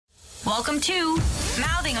Welcome to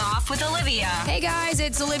Mouthing Off with Olivia. Hey guys,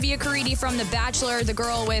 it's Olivia Caridi from The Bachelor, the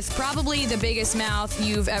girl with probably the biggest mouth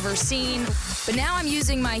you've ever seen. But now I'm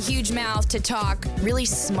using my huge mouth to talk really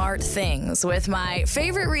smart things with my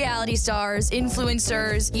favorite reality stars,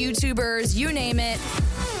 influencers, YouTubers, you name it.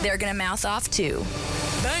 They're gonna mouth off too.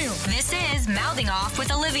 Bam. This is Mouthing Off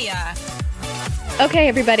with Olivia. Okay,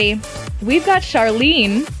 everybody, we've got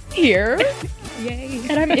Charlene here. Yay.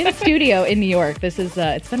 And I'm in studio in New York. This is,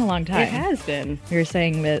 it's been a long time. It has been. We were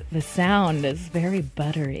saying that the sound is very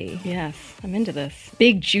buttery. Yes, I'm into this.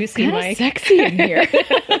 Big, juicy Kind mic. of sexy in here.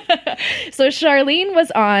 So Charlene was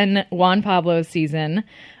on Juan Pablo's season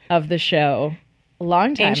of the show a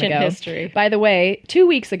long time Ancient ago. history. By the way, 2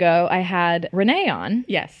 weeks ago, I had Renee on.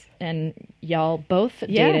 Yes. And y'all both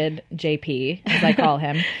Yeah. dated JP, as I call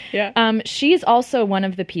him. Yeah. She's also one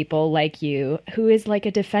of the people like you who is like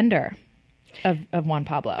a defender of Juan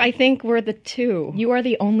Pablo. I think we're the two. You are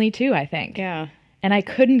the only two, I think. Yeah. And I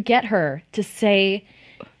couldn't get her to say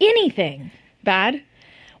anything. Bad?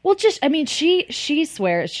 Well, she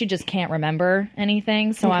swears she just can't remember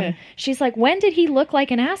anything. So Okay. she's like, when did he look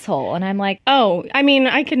like an asshole? And I'm like, Oh, I mean,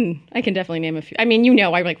 I can definitely name a few. I mean, I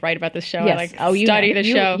like write about this show. Yes. I You study know.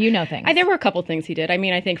 the show. You know things. There were a couple things he did. I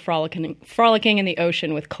mean, I think frolicking in the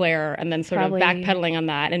ocean with Claire and then sort Probably. of backpedaling on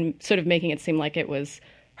that and sort of making it seem like it was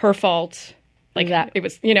her fault. Like That- it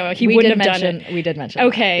was, he wouldn't have done it. We did mention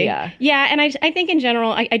Okay. that. Yeah. And I think in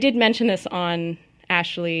general, I did mention this on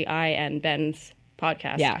Ashley, and Ben's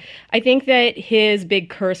podcast. Yeah. I think that his big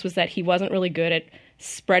curse was that he wasn't really good at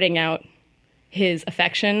spreading out his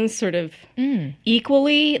affections sort of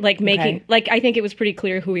equally, like making, Okay. like, I think it was pretty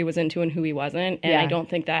clear who he was into and who he wasn't. And Yeah. I don't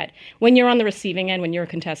think that when you're on the receiving end, when you're a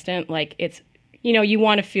contestant, like it's, you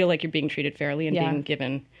want to feel like you're being treated fairly and Yeah. being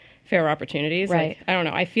given fair opportunities. Right. Like, I don't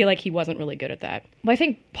know. I feel like he wasn't really good at that. Well, I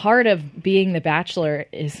think part of being the Bachelor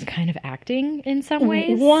is kind of acting in some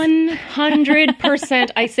ways.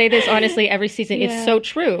 100%. I say this honestly every season. Yeah. It's so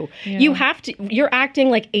true. Yeah. You have to, you're acting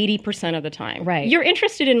like 80% of the time. Right. You're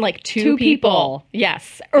interested in like two Two people. people.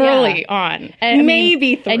 Yes. Early on. And, I mean,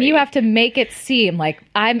 maybe three. And you have to make it seem like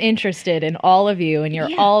I'm interested in all of you and you're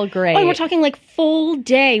all great. Oh, we're talking like full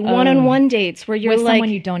day one-on-one dates where you're with like, someone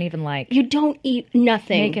you don't even like. you don't eat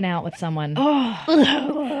nothing. Making out with someone.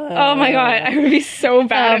 Oh my God. I would be so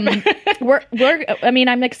bad.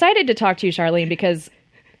 I'm excited to talk to you, Charlene, because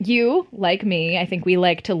you, like me, I think we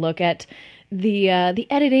like to look at the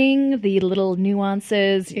editing, the little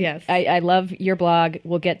nuances. Yes. I love your blog.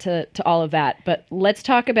 We'll get to all of that. But let's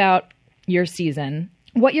talk about your season.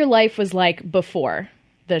 What your life was like before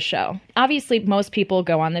the show. Obviously, most people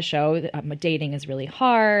go on the show. Dating is really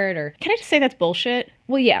hard, or Can I just say that's bullshit?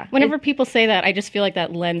 well, yeah. Whenever people say that, I just feel like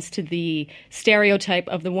that lends to the stereotype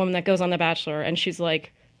of the woman that goes on The Bachelor and she's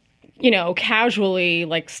like, casually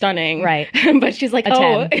like stunning. Right. But she's like, A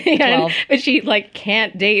 10, a 12. But she like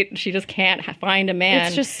can't date. She just can't find a man.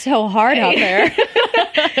 It's just so hard out there.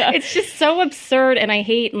 It's just so absurd. And I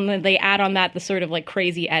hate, and then they add on that the sort of like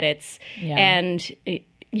crazy edits. Yeah. And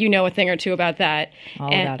a thing or two about that.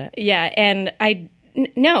 All And- about it. Yeah. And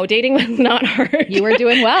no, dating was not hard. You were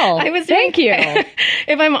doing well. I was. Thank you.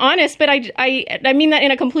 If I'm honest, but I mean that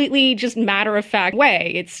in a completely just matter of fact way.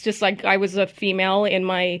 It's just like I was a female in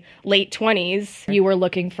my late 20s. You were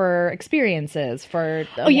looking for experiences for.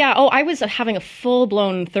 Oh yeah. Oh, I was having a full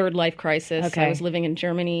blown third life crisis. Okay. I was living in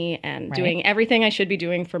Germany and Right. doing everything I should be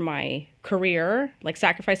doing for my career, like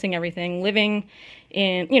sacrificing everything, living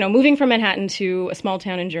in, moving from Manhattan to a small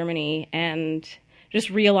town in Germany, and just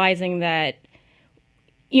realizing that.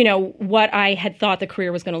 What I had thought the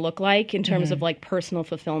career was going to look like in terms of like personal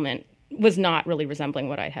fulfillment was not really resembling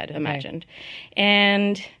what I had imagined.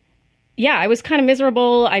 And yeah, I was kind of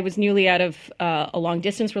miserable. I was newly out of a long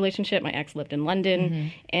distance relationship. My ex lived in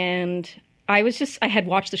London and I had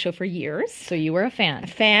watched the show for years. So you were a fan.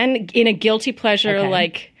 Fan in a guilty pleasure, Okay.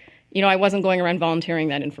 like, I wasn't going around volunteering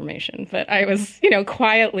that information, but I was,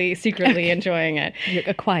 quietly, secretly enjoying it. You're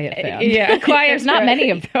a quiet fan. Yeah, quiet. There's not many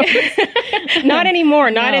of those. Not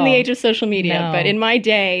anymore, not in the No. age of social media. No. But in my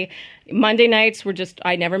day, Monday nights were just,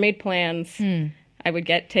 I never made plans. Hmm. I would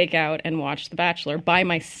get takeout and watch The Bachelor by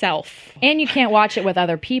myself. And you can't watch it with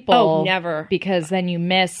other people. Oh, never. Because then you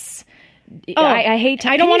miss. Oh, I hate to.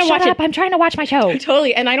 I don't want wanna to watch up? it- I'm trying to watch my show.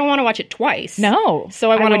 Totally. And I don't want to watch it twice. No. So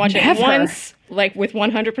I want to would watch never. it once, like with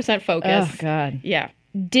 100% focus. Oh, God. Yeah.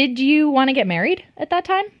 Did you want to get married at that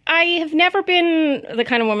time? I have never been the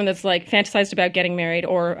kind of woman that's like fantasized about getting married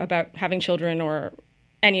or about having children or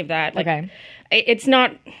any of that. Like, Okay. It's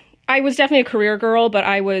not, I was definitely a career girl, but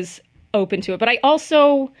I was open to it. But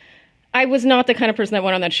I was not the kind of person that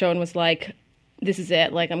went on that show and was like, this is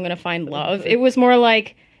it. Like, I'm going to find love. It was more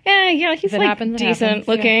like, Yeah, he's If it like happens, it decent happens.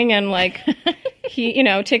 looking and like he,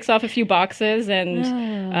 ticks off a few boxes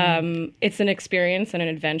and it's an experience and an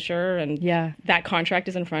adventure and Yeah. that contract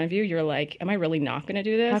is in front of you. You're like, am I really not going to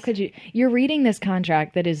do this? How could you? You're reading this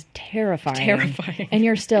contract that is terrifying. Terrifying. And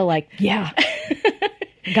you're still like, yeah,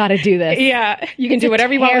 got to do this. Yeah, you can do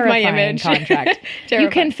whatever you want with my Terrifying image. Contract. You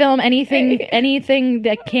Terrifying. can film anything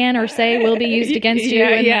that can or say will be used against you.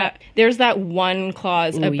 Yeah, in yeah. There's that one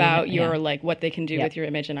clause Ooh, about yeah. your like what they can do Yep. with your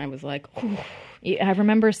image, and I was like, whew. I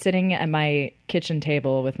remember sitting at my kitchen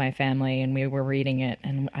table with my family, and we were reading it,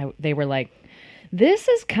 and they were like, "This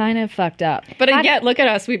is kind of fucked up." But yet, look at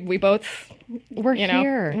us. We both we're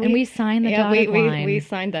here, and we signed the yeah, dotted line. we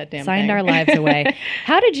signed that damn signed thing. our lives away.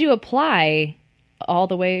 How did you apply all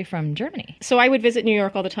the way from Germany? So I would visit New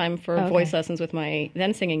York all the time for Okay. voice lessons with my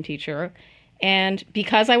then singing teacher. And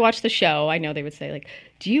because I watched the show, I know they would say, like,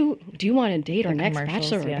 do you want to date our next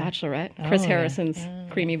commercials, bachelor or yeah. bachelorette? Chris yeah. Harrison's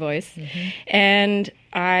creamy voice. And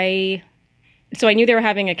so I knew they were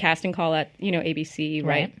having a casting call at, ABC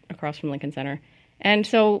right across from Lincoln Center. And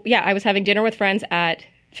so, yeah, I was having dinner with friends at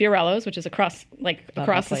Fiorello's, which is across the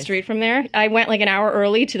place. street from there. I went like an hour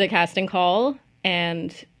early to the casting call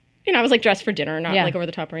and, I was like dressed for dinner, not Yeah. like over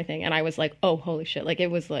the top or anything. And I was like, oh, holy shit. Like it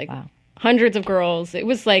was like Wow. hundreds of girls. It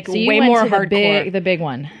was like So you way went more to hardcore. the big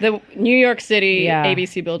one. The New York City Yeah.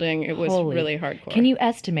 ABC building, it was Holy. really hardcore. Can you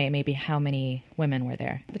estimate maybe how many women were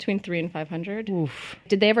there? Between 300 and 500. Oof.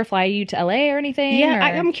 Did they ever fly you to LA or anything? Yeah, or?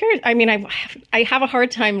 I'm curious. I mean, I have a hard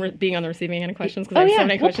time being on the receiving end of questions because I have yeah. so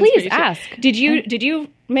many Well, questions. please for you. So ask. Did you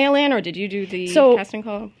mail in or did you do the So- casting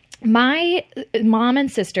call? My mom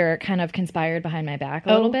and sister kind of conspired behind my back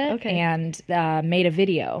a little bit okay. and made a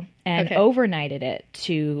video and Okay. overnighted it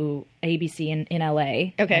to ABC in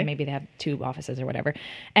LA. Okay. And maybe they have 2 offices or whatever.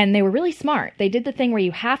 And they were really smart. They did the thing where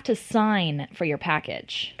you have to sign for your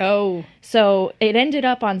package. Oh, So it ended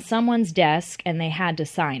up on someone's desk and they had to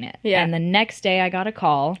sign it. Yeah. And the next day I got a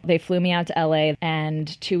call. They flew me out to LA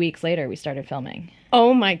and 2 weeks later we started filming.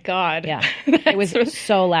 oh my God. Yeah. It was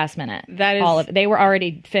so last minute. That is- all of it. They were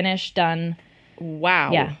already finished, done.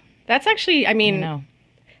 Wow. Yeah. That's actually, I mean, No.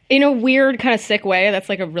 in a weird kind of sick way, that's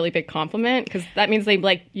like a really big compliment because that means they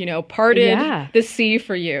parted Yeah. the sea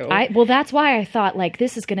for you. Well, that's why I thought like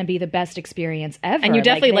this is going to be the best experience ever. and you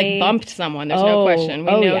definitely they- bumped someone. There's no Oh, question. We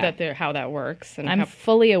oh, know yeah. that how that works. And I'm how,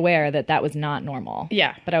 fully aware that that was not normal.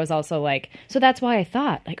 Yeah. But I was also like, so that's why I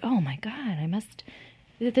thought like, oh my God,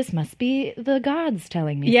 this must be the gods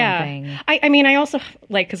telling me something. I mean, I also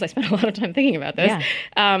because I spent a lot of time thinking about this.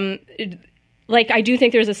 Yeah. I do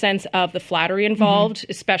think there's a sense of the flattery involved,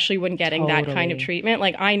 especially when getting that kind of Totally. treatment.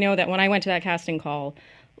 Like I know that when I went to that casting call,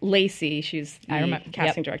 Lacey, she's the remember.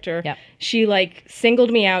 casting Yep. director. Yep. She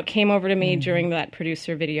singled me out, came over to me during that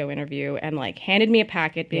producer video interview, and handed me a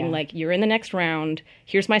packet, being Yeah. like, "You're in the next round.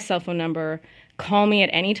 Here's my cell phone number. Call me at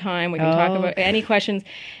any time. We can talk Oh. about any questions."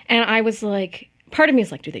 And I was like. Part of me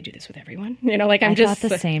is like, do they do this with everyone? I'm I just thought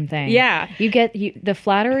the same thing. Yeah, The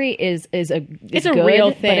flattery is a good, real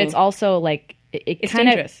but thing. it's also like it kind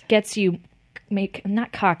of dangerous. gets you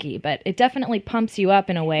not cocky, but it definitely pumps you up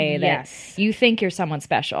in a way that Yes. you think you're someone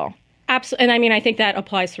special. Absolutely. And I mean, I think that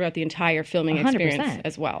applies throughout the entire filming 100%. experience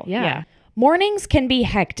as well. Yeah. Mornings can be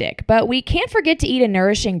hectic, but we can't forget to eat a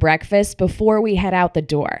nourishing breakfast before we head out the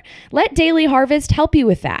door. Let Daily Harvest help you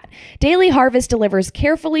with that. Daily Harvest delivers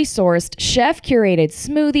carefully sourced, chef-curated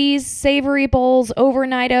smoothies, savory bowls,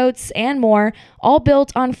 overnight oats, and more, all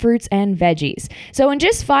built on fruits and veggies. So in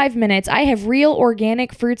just 5 minutes, I have real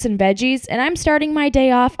organic fruits and veggies, and I'm starting my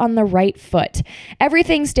day off on the right foot.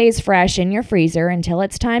 Everything stays fresh in your freezer until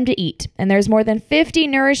it's time to eat, and there's more than 50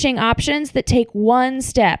 nourishing options that take one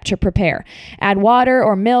step to prepare. Add water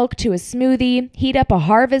or milk to a smoothie, heat up a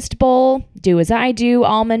Harvest bowl, do as I do,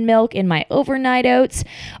 almond milk in my overnight oats.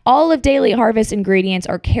 All of Daily Harvest ingredients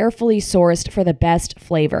are carefully sourced for the best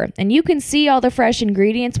flavor, and you can see all the fresh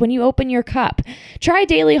ingredients when you open your cup. Try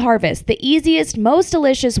Daily Harvest, the easiest, most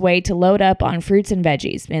delicious way to load up on fruits and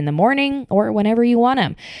veggies in the morning or whenever you want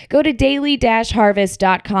them. Go to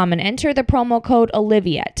daily-harvest.com and enter the promo code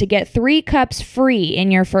Olivia to get 3 cups free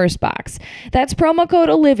in your first box. That's promo code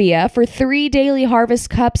Olivia for 3 Daily Harvest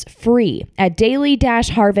cups free at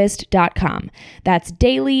daily-harvest.com. That's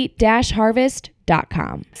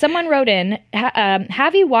daily-harvest.com. Someone wrote in,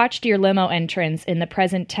 have you watched your limo entrance in the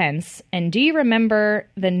present tense, and do you remember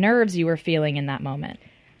the nerves you were feeling in that moment?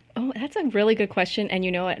 Oh, that's a really good question. And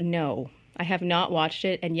you know what? No, I have not watched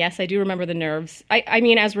it. And yes, I do remember the nerves. I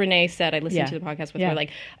mean, as Renee said, I listened Yeah. to the podcast with Yeah. her.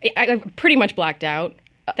 I pretty much blacked out.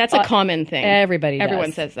 That's a common thing. Everyone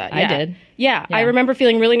does. says that. I did. Yeah. I remember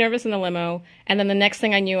feeling really nervous in the limo, and then the next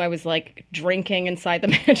thing I knew, I was like drinking inside the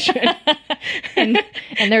mansion.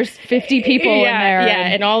 and there's 50 people in there.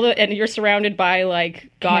 Yeah, and you're surrounded by like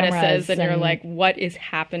goddesses, and you're like, what is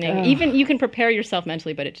happening? Even you can prepare yourself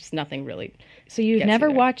mentally, but it's just nothing really. So you've never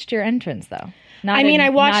watched your entrance though? I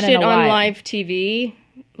watched it on live TV.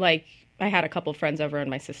 Like I had a couple friends over and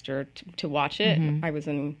my sister to watch it. Mm-hmm. I was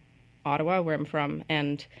in Ottawa, where I'm from,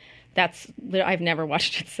 and I've never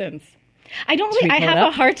watched it since. I have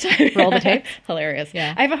a hard time. Roll the tape. Hilarious.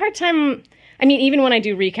 Yeah. I have a hard time. I mean, even when I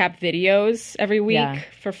do recap videos every week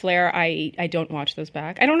for Flair, I don't watch those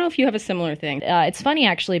back. I don't know if you have a similar thing. It's funny,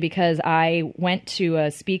 actually, because I went to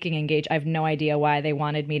a speaking engage. I have no idea why they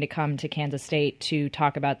wanted me to come to Kansas State to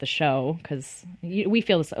talk about the show, because we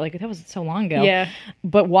feel this, like that was so long ago. Yeah.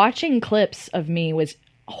 But watching clips of me was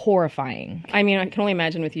horrifying. I mean, I can only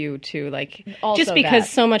imagine with you, too. Like, also just because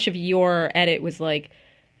so much of your edit was like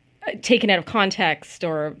taken out of context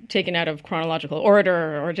or taken out of chronological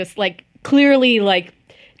order or just like clearly like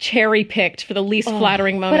cherry picked for the least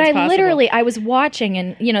flattering moments possible. But I was watching,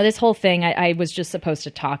 and this whole thing, I was just supposed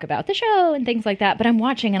to talk about the show and things like that, but I'm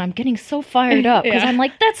watching and I'm getting so fired up because I'm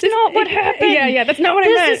like, that's not what happened. Yeah, that's not what I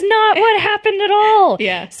meant. This is not what happened at all.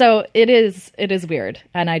 Yeah. So it is weird,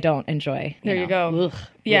 and I don't enjoy. There you go. Ugh.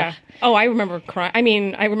 Yeah. Ugh. Oh, I remember crying. I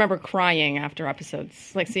mean, I remember crying after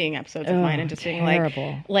episodes, like seeing episodes of mine and just being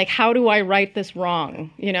like, how do I write this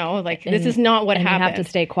wrong? Like, this is not what happened. You have to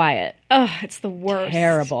stay quiet. Oh, it's the worst.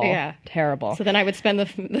 Terrible. Yeah. Terrible. So then I would spend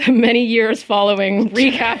the many years following,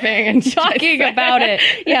 recapping and talking about it.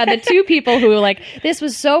 Yeah, the two people who were like, this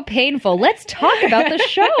was so painful. Let's talk about the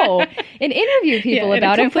show and interview people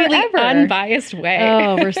about it forever. In a completely unbiased way.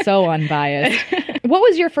 Oh, we're so unbiased. What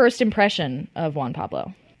was your first impression of Juan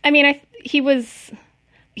Pablo? I mean, he was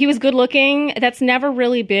good looking. That's never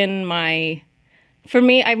really been for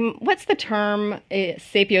me. What's the term?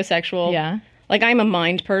 Sapiosexual. Yeah. Like, I'm a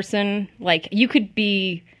mind person. Like, you could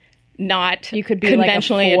be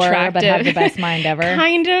conventionally like a 4, attractive, but have the best mind ever.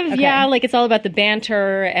 Kind of, okay. Yeah. Like, it's all about the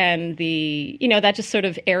banter and the that just sort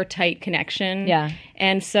of airtight connection. Yeah.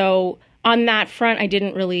 And so on that front, I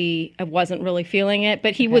wasn't really feeling it.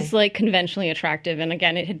 But he was like conventionally attractive, and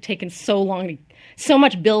again, it had taken so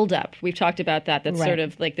much build up. We've talked about that. That's sort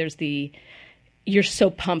of like you're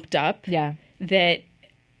so pumped up. Yeah. That,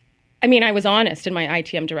 I mean, I was honest in my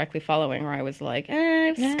ITM directly following, where I was like,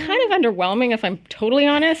 it was kind of underwhelming if I'm totally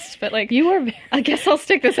honest. But like, I guess I'll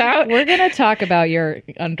stick this out. We're going to talk about your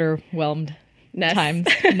underwhelmed times.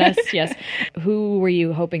 Yes. Who were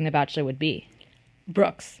you hoping The Bachelor would be?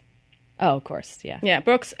 Brooks. Oh, of course. Yeah. Yeah.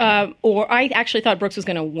 Brooks. Or I actually thought Brooks was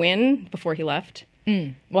going to win before he left.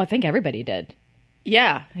 Well, I think everybody did.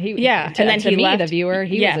 Yeah. And then to me, the viewer,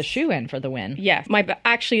 he was a shoo-in for the win. Yes.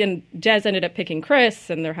 And Des ended up picking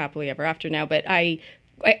Chris, and they're happily ever after now. But I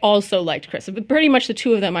also liked Chris. But pretty much the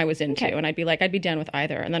two of them I was into, and I'd be down with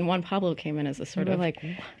either. And then Juan Pablo came in as a sort of like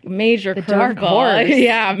major dark horse.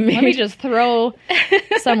 Yeah. Let me just throw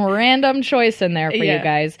some random choice in there for you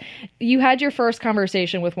guys. You had your first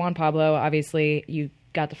conversation with Juan Pablo. Obviously, you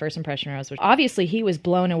got the first impression rose, which obviously he was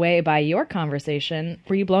blown away by your conversation.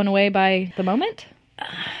 Were you blown away by the moment?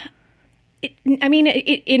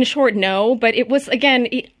 In short, no, but it was, again,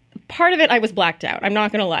 part of it I was blacked out. I'm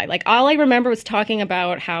not going to lie. Like, all I remember was talking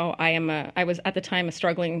about how I was at the time a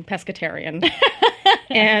struggling pescatarian.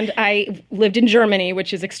 And I lived in Germany,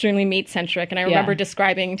 which is extremely meat-centric. And I remember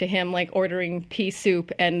describing to him, like, ordering pea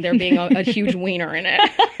soup and there being a huge wiener in it.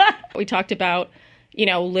 We talked about,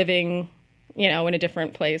 living in a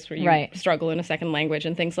different place where you struggle in a second language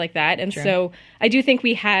and things like that. And so I do think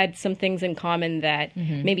we had some things in common that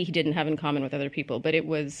maybe he didn't have in common with other people, but it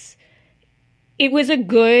was a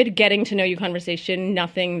good getting to know you conversation.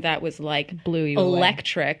 Nothing that was like blew you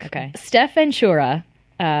electric. Away. Okay. Steph Ventura,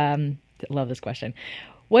 love this question.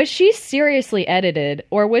 Was she seriously edited,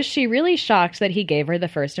 or was she really shocked that he gave her the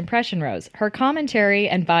first impression rose? Her commentary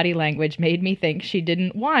and body language made me think she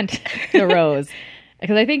didn't want the rose.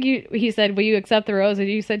 Because I think he said, will you accept the rose? And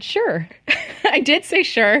you said, sure. I did say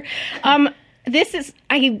sure.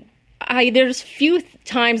 There's few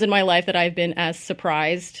times in my life that I've been as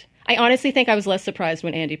surprised. I honestly think I was less surprised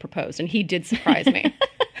when Andy proposed, and he did surprise me.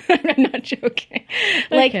 I'm not joking.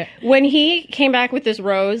 Like, when he came back with this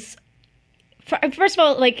rose, first of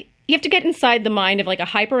all, like, you have to get inside the mind of, like, a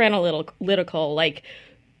hyper-analytical, like,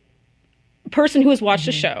 person who has watched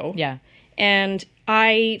the show. Yeah. And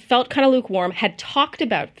I felt kind of lukewarm, had talked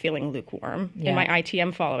about feeling lukewarm in my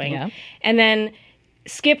ITM following. Yeah. And then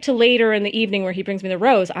skip to later in the evening where he brings me the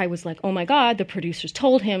rose, I was like, oh my God, the producers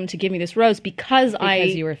told him to give me this rose because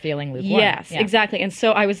you were feeling lukewarm. Yes, exactly. And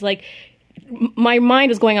so I was like, my mind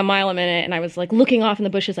was going a mile a minute, and I was like looking off in the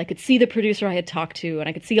bushes. I could see the producer I had talked to, and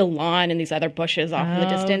I could see a lawn and these other bushes off in the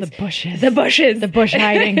distance. The bush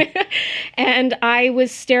hiding. And I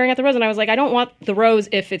was staring at the rose, and I was like, I don't want the rose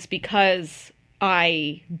if it's because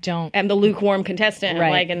I am the lukewarm contestant, right.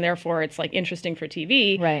 like, and therefore it's like interesting for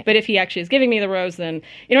TV. Right. But if he actually is giving me the rose, then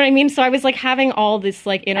you know what I mean. So I was like having all this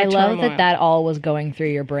like inner turmoil. turmoil. that all was going through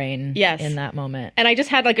your brain. Yes. In that moment, and I just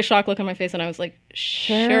had like a shocked look on my face, and I was like,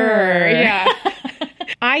 sure. Yeah.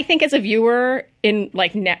 I think as a viewer in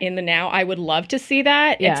the now, I would love to see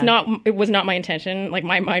that. Yeah. It was not my intention. Like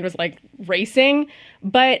my mind was like racing,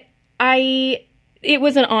 but it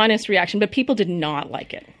was an honest reaction. But people did not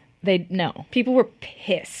like it. People were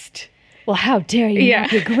pissed. Well, how dare you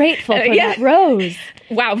not be grateful for that rose?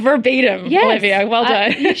 Wow, verbatim, yes. Olivia. Well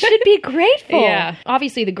done. You should be grateful. Yeah.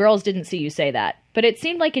 Obviously, the girls didn't see you say that, but it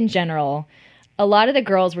seemed like in general, a lot of the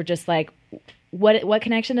girls were just like, what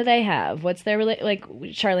connection do they have? What's their like?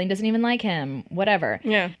 Charlene doesn't even like him. Whatever.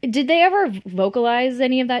 Yeah. Did they ever vocalize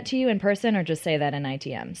any of that to you in person, or just say that in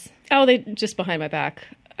ITMs? Oh, they just behind my back.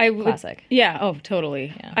 Classic. Yeah. Oh,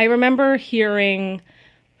 totally. Yeah. I remember hearing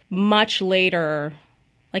much later,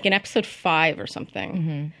 like in episode 5 or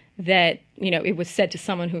something, that, you know, it was said to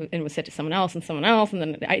someone and it was said to someone else, and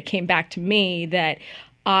then it came back to me that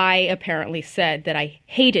I apparently said that I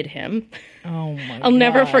hated him. Oh my God. I'll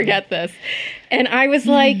never forget this. And I was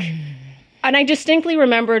like, and I distinctly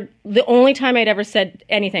remembered the only time I'd ever said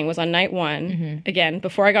anything was on night 1, again,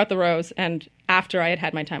 before I got the rose and after I had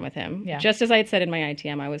had my time with him. Yeah. Just as I had said in my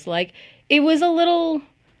ITM, I was like, it was a little...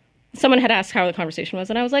 Someone had asked how the conversation was,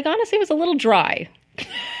 and I was like, honestly, it was a little dry.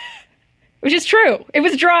 Which is true. It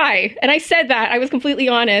was dry. And I said that. I was completely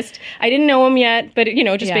honest. I didn't know him yet, but, you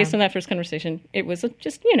know, just based on that first conversation, it was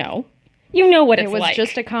just, you know what it's like. It was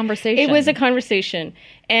just a conversation. It was a conversation.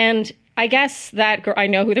 And I guess that girl, I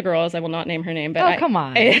know who the girl is. I will not name her name. But come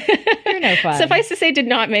on. You're no fun. Suffice to say, she did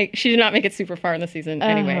not make it super far in the season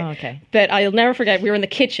anyway. Okay. But I'll never forget, we were in the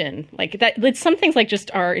kitchen. Like that, some things like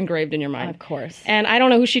just are engraved in your mind. Of course. And I don't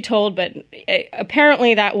know who she told, but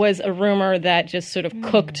apparently that was a rumor that just sort of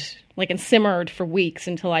cooked and simmered for weeks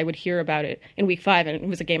until I would hear about it in week 5, and it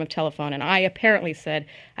was a game of telephone. And I apparently said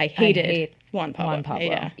I hate Juan Pablo.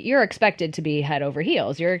 Yeah. You're expected to be head over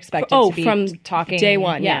heels. You're expected to be from talking day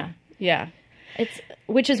one. Yeah.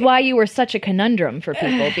 Which is why you were such a conundrum for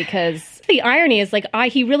people, because the irony is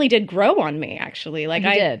he really did grow on me, actually. Like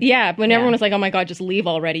he did. Yeah. When everyone was like, "Oh my God, just leave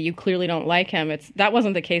already. You clearly don't like him." That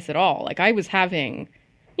wasn't the case at all. Like I was having,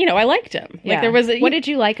 I liked him. Yeah. Like there was. What did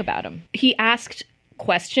you like about him? He asked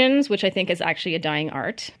questions, which I think is actually a dying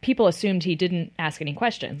art. People assumed he didn't ask any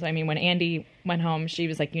questions. I mean, when Andy went home, she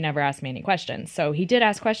was like, "You never asked me any questions." So he did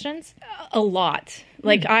ask questions? A lot.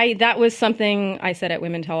 That was something I said at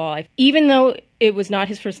Women Tell All. Even though it was not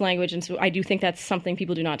his first language, and so I do think that's something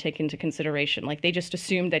people do not take into consideration. Like, they just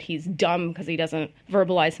assume that he's dumb because he doesn't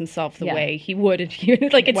verbalize himself the way he would.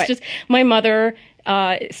 It's just, my mother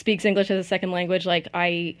speaks English as a second language.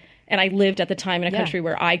 And I lived at the time in a country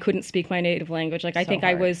where I couldn't speak my native language. I think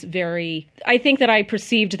that I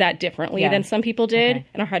perceived that differently than some people did,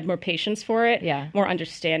 and I had more patience for it, more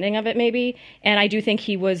understanding of it maybe. And I do think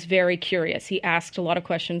he was very curious. He asked a lot of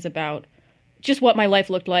questions about just what my life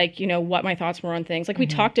looked like, what my thoughts were on things. We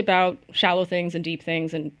talked about shallow things and deep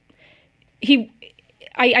things, and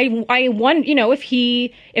I won,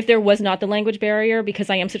 if there was not the language barrier,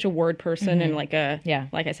 because I am such a word person and like I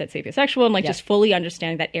said, sapiosexual, and just fully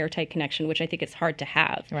understanding that airtight connection, which I think it's hard to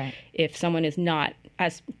have if someone is not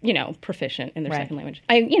as, proficient in their second language.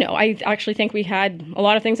 I actually think we had a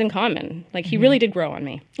lot of things in common. He really did grow on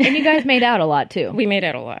me. And you guys made out a lot too. We made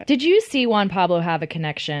out a lot. Did you see Juan Pablo have a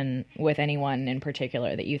connection with anyone in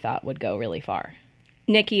particular that you thought would go really far?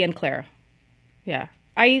 Nikki and Claire. Yeah.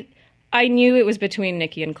 I knew it was between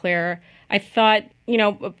Nikki and Claire. I thought,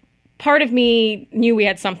 part of me knew we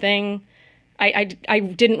had something. I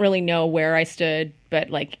didn't really know where I stood, but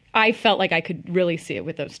I felt like I could really see it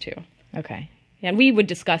with those two. Okay. And we would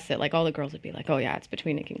discuss it. All the girls would be like, "Oh yeah, it's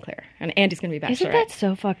between Nikki and Claire, and Andy's going to be Bachelorette." Isn't that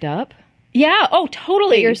so fucked up? Yeah. Oh,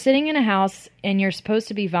 totally. That you're sitting in a house and you're supposed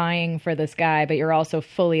to be vying for this guy, but you're also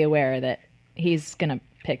fully aware that he's going to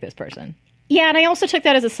pick this person. Yeah, and I also took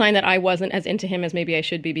that as a sign that I wasn't as into him as maybe I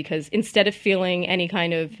should be, because instead of feeling any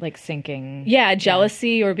kind of sinking,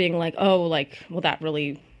 jealousy or being like, "Oh, well,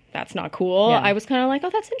 that's not cool," I was kind of like, "Oh,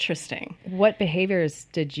 that's interesting." What behaviors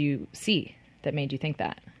did you see that made you think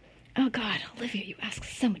that? Oh God, Olivia, you ask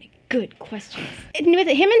so many Good questions. And with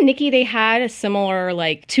him and Nikki, they had a similar,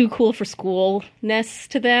 like, too cool for schoolness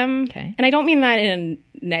to them. Okay. And I don't mean that in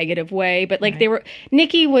a negative way, but, like,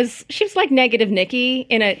 she was like negative Nikki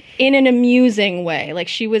in an amusing way. Like,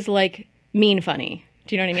 she was, like, mean funny.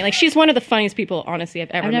 Do you know what I mean? Like, she's one of the funniest people, honestly, I've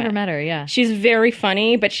ever I've never met her, yeah. She's very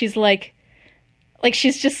funny, but she's, like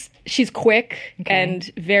she's quick and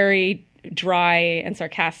very dry and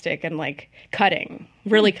sarcastic and, like, cutting.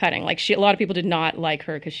 Really cutting. Like, a lot of people did not like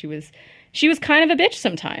her because she was kind of a bitch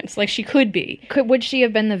sometimes. Like, she could be. Would she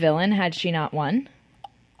have been the villain had she not won?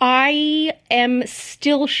 I am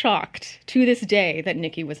still shocked to this day that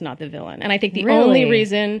Nikki was not the villain. And I think the Really? only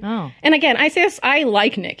reason... Oh. And again, I say this, I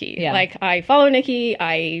like Nikki. Yeah. Like, I follow Nikki.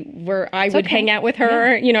 I would okay. hang out with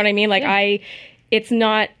her. Yeah. You know what I mean? Like, it's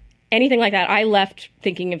not anything like that. I left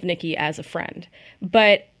thinking of Nikki as a friend.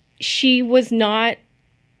 But she was not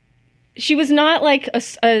like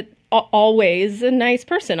always a nice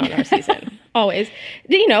person on our season. Always.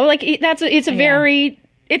 You know, like,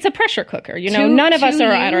 it's a pressure cooker, you know. None of us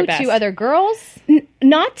are at our best. To other girls?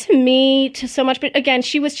 Not to me, to so much, but again,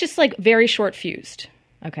 she was just, like, very short-fused,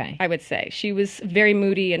 Okay. I would say. She was very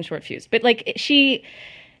moody and short-fused. But, like, she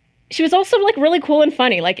was also, like, really cool and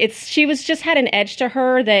funny. Like, she was just had an edge to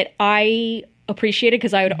her that I appreciated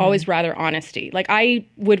because I would always rather honesty. Like, I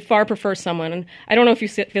would far prefer someone, and I don't know if you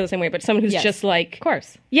feel the same way, but someone who's just, like... Of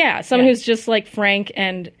course. Yeah, someone who's just, like, frank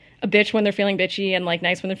and a bitch when they're feeling bitchy and, like,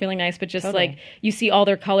 nice when they're feeling nice, but just, like, you see all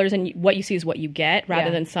their colors and what you see is what you get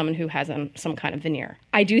rather than someone who has some kind of veneer.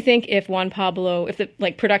 I do think if Juan Pablo, if the,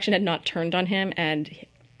 like, production had not turned on him and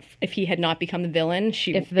if he had not become the villain,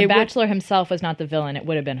 if the Bachelor himself was not the villain, it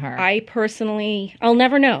would have been her. I personally, I'll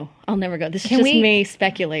never know. I'll never go. This is just me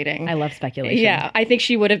speculating. I love speculation. Yeah, I think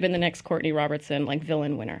she would have been the next Courtney Robertson, like,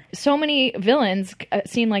 villain winner. So many villains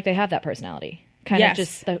seem like they have that personality. Kind of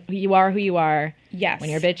just you are who you are. Yes. When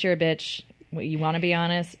you're a bitch, you're a bitch. You want to be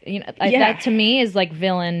honest. You know, that to me is like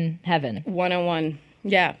villain heaven. 101.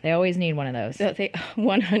 Yeah. They always need one of those.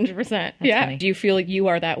 100%. Yeah. funny. Do you feel like you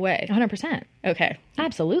are that way? 100%. Okay.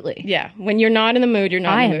 Absolutely. Yeah. When you're not in the mood, you're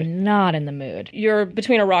not I in the mood. am not in the mood. You're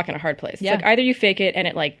between a rock and a hard place. It's Yeah. like either you fake it and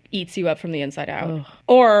it, like, eats you up from the inside out,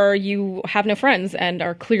 or you have no friends and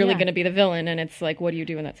are clearly going to be the villain, and it's like, what do you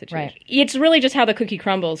do in that situation? Right. It's really just how the cookie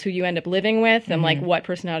crumbles, who you end up living with, and like what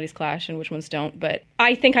personalities clash and which ones don't. But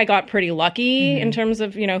I think I got pretty lucky in terms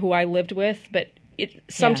of, you know, who I lived with, but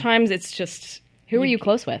sometimes it's just... Who were you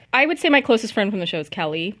close with? I would say my closest friend from the show is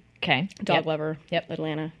Kelly. Okay. Dog lover. Yep.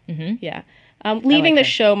 Atlanta. Mm-hmm. Yeah. Leaving the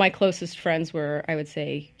show, my closest friends were, I would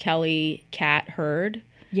say, Kelly, Kat, Hurd.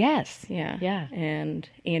 Yes. Yeah. Yeah. And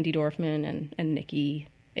Andy Dorfman and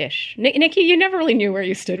Nikki-ish. Nikki, you never really knew where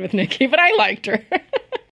you stood with Nikki, but I liked her.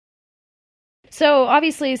 So,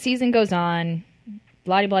 obviously, season goes on.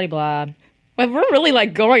 Blah, blah, blah. Well, we're really,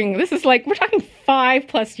 like, going... This is, like, we're talking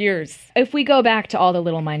 5+ years. If we go back to all the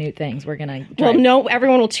little minute things, we're going to... Well, no,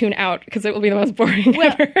 everyone will tune out because it will be the most boring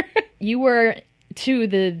ever. You were, to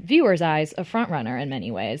the viewer's eyes, a front runner in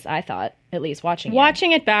many ways, I thought, at least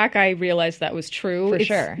watching it back, I realized that was true. For it's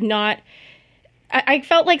sure. Not... I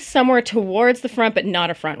felt like somewhere towards the front, but not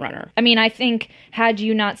a front runner. I mean, I think had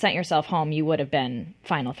you not sent yourself home, you would have been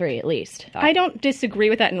final 3 at least. I don't disagree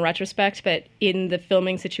with that in retrospect, but in the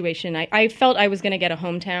filming situation, I felt I was going to get a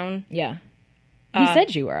hometown. Yeah. He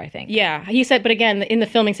said you were, I think. Yeah, he said, but again, in the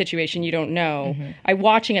filming situation, you don't know.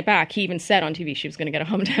 Watching it back, he even said on TV she was going to get a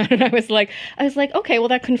hometown, and I was like, okay, well,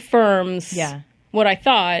 that confirms what I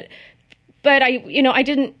thought. But I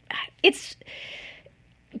didn't. It's...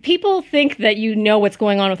 People think that you know what's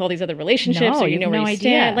going on with all these other relationships, No, or you know you have where no you idea.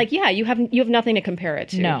 stand. Like, yeah, you have nothing to compare it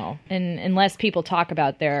to. No. And unless people talk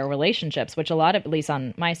about their relationships, which a lot of, at least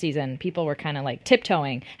on my season, people were kind of like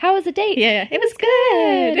tiptoeing. How was the date? Yeah, it was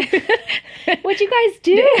good. What'd you guys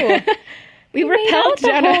do? We made repelled out the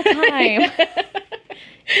Jenna. whole time.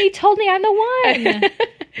 He told me I'm the one.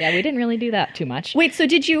 Yeah, we didn't really do that too much. Wait, so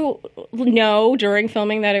did you know during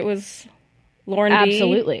filming that it was Lauren B?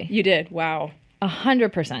 Absolutely. You did? Wow.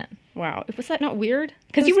 100%. Wow. Was that not weird?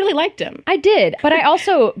 Because you really liked him. I did. But I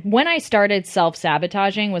also, when I started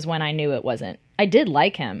self-sabotaging was when I knew it wasn't. I did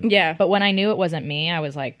like him. Yeah. But when I knew it wasn't me, I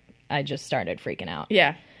was like, I just started freaking out.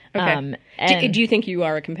 Yeah. Okay. And do you think you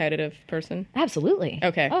are a competitive person? Absolutely.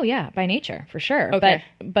 Okay. Oh, yeah, by nature, for sure. Okay.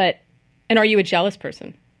 But And are you a jealous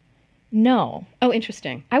person? no. Oh,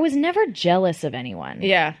 interesting. I was never jealous of anyone.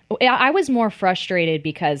 Yeah. I was more frustrated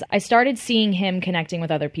because I started seeing him connecting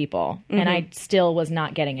with other people, and I still was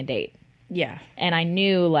not getting a date. Yeah. And I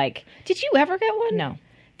knew, like... Did you ever get one? No.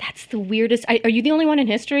 That's the weirdest. Are you the only one in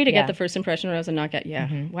history to Yeah. get the first impression rose and not get? Yeah.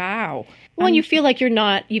 Wow. Well, and you feel like you're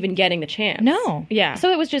not even getting the chance. No. Yeah. So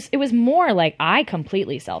it was more like I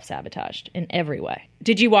completely self-sabotaged in every way.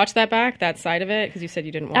 Did you watch that back, that side of it? Because you said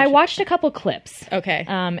you didn't watch I it. watched a couple clips. Okay.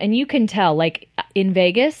 And you can tell, like in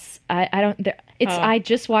Vegas, I don't. I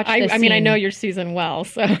just watched. I this mean, I scene. know your season well,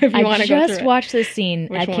 so if you want I to go through just it. watched this scene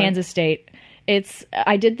Which at one? Kansas State.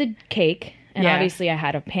 I did the cake, and Yeah. obviously I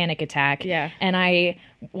had a panic attack. Yeah. And I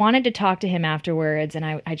wanted to talk to him afterwards, and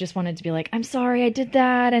I just wanted to be like, I'm sorry I did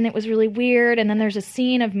that, and it was really weird. And then there's a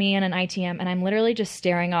scene of me in an ITM, and I'm literally just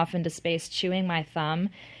staring off into space, chewing my thumb,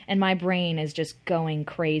 and my brain is just going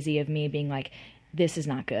crazy of me being like, this is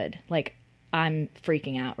not good. Like, I'm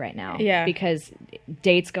freaking out right now. Yeah. Because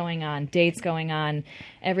dates going on,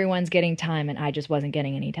 everyone's getting time, and I just wasn't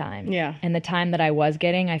getting any time. Yeah. And the time that I was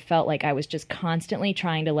getting, I felt like I was just constantly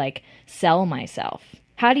trying to like sell myself.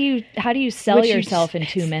 How do you sell Which you yourself in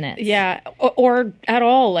just- 2 minutes? Yeah, or at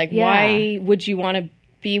all. Like, Yeah. why would you want to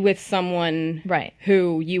be with someone Right.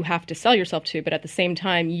 who you have to sell yourself to, but at the same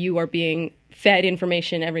time, you are being fed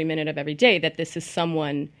information every minute of every day that this is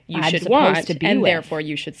someone you I'm should supposed want, to be and with. therefore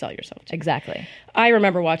you should sell yourself to. Exactly. I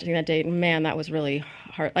remember watching that date, and man, that was really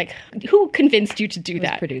hard. Like, who convinced you to do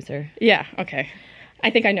that? Producer. Yeah, okay.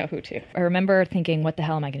 I think I know who too. I remember thinking, what the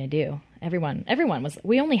hell am I going to do? Everyone was,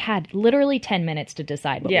 we only had literally 10 minutes to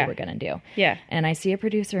decide what Yeah. we were going to do. Yeah. And I see a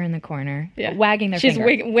producer in the corner Yeah. wagging their She's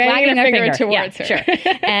finger. wagging her finger towards Yeah, her.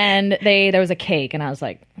 Sure. And there was a cake, and I was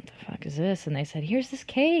like, what the fuck is this? And they said, here's this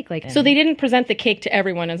cake. Like, So they didn't present the cake to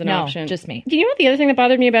everyone as an No, option. just me. Do you know what the other thing that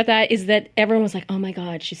bothered me about that is that everyone was like, "Oh my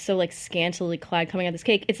god, she's so like scantily clad coming out this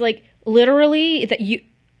cake." It's like literally that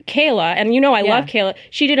Kayla, and you know I Yeah. love Kayla.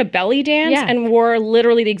 She did a belly dance Yeah. and wore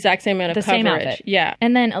literally the exact same amount of the same coverage. outfit. Yeah.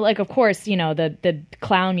 And then, like, of course, you know, the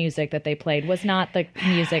clown music that they played was not the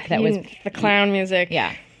music that was. The clown music.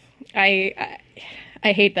 Yeah.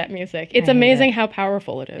 I hate that music. It's hate amazing it. how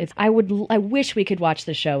powerful it is. I wish we could watch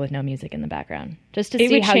the show with no music in the background, just to It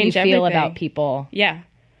see would how you change feel everything. about people Yeah.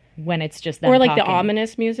 when it's just them Or like the talking.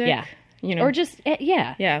 ominous music. Yeah. You know. Or just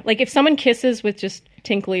yeah. yeah. Like if someone kisses with just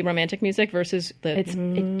tinkly romantic music versus the It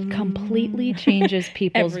completely changes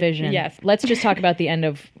people's vision. yes. Let's just talk about the end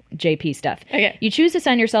of JP stuff. Okay. You choose to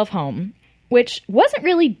send yourself home, which wasn't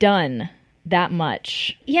really done that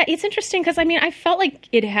much. Yeah, it's interesting because I mean, I felt like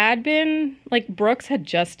it had been like Brooks had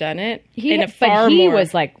just done it He in a far but he more.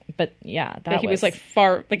 was like, but yeah, that he was like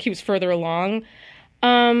far, like he was further along.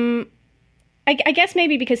 I guess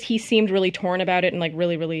maybe because he seemed really torn about it and like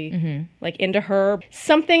really like into her.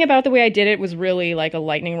 Something about the way I did it was really like a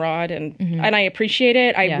lightning rod, and I appreciate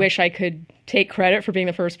it. I Yeah. wish I could take credit for being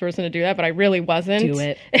the first person to do that, but I really wasn't. do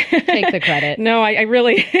it. Take the credit. No, I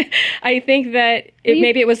really, I think that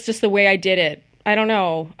maybe it was just the way I did it. I don't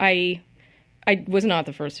know. I was not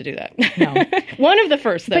the first to do that. No. One of the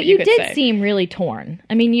first, though, But you could did say. seem really torn.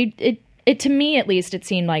 I mean, it to me at least, it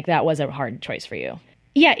seemed like that was a hard choice for you.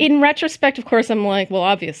 Yeah, in retrospect, of course, I'm like, well,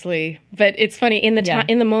 obviously. But it's funny, in the Yeah.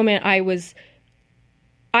 in the moment, I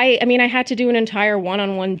mean, I had to do an entire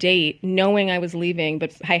one-on-one date knowing I was leaving,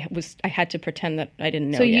 but I had to pretend that I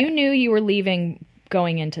didn't know So yet. you knew you were leaving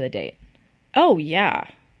going into the date. Oh, yeah.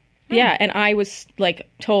 Yeah, and I was, like,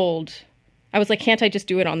 told... I was like, can't I just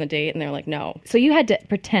do it on the date? And they're like, no. So you had to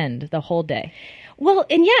pretend the whole day. Well,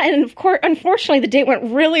 and yeah, and of course, unfortunately, the date went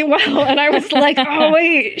really well, and I was like, "Oh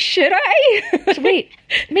wait, should I?" Wait,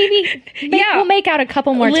 maybe Yeah. we'll make out a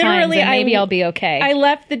couple more times, Literally, and maybe I'll be okay. I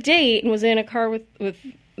left the date and was in a car with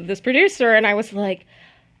this producer, and I was like,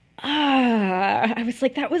 I was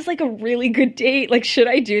like, that was like a really good date. Like, should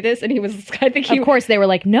I do this? And he was, I think he, of course, they were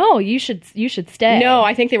like, "No, you should stay." no,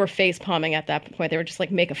 I think they were face palming at that point. They were just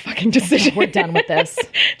like, make a fucking decision. We're done with this.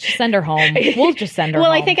 Just send her home. We'll just send her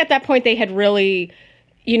Well, home. I think at that point they had really,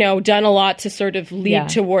 done a lot to sort of lead Yeah.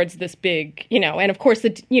 towards this big, and of course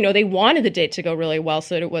they wanted the date to go really well,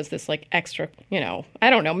 so it was this like extra, I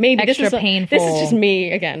don't know, maybe Extra this is painful. This is just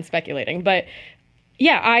me again speculating, but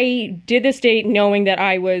yeah, I did this date knowing that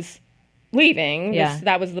I was leaving. Yeah.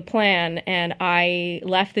 That was the plan, and I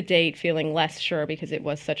left the date feeling less sure because it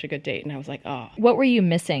was such a good date, and I was like, oh. What were you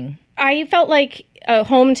missing? I felt like a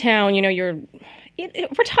hometown,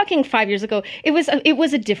 we're talking 5 years ago. It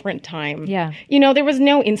was a different time. Yeah. There was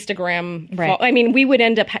no Instagram. Right. I mean, we would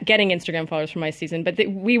end up getting Instagram followers for my season, but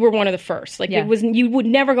we were one of the first. Like Yeah. you would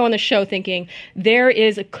never go on the show thinking there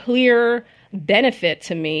is a clear benefit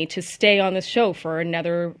to me to stay on this show for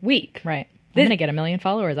another week. Right. I'm gonna get 1 million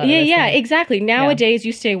followers out of Yeah, this yeah, thing. exactly. Nowadays,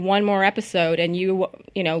 you stay one more episode and you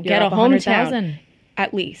get a up hometown 100,000.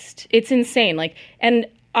 at least. It's insane. Like, and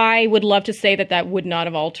I would love to say that would not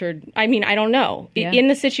have altered. I mean, I don't know. Yeah. In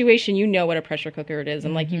the situation, you know what a pressure cooker it is.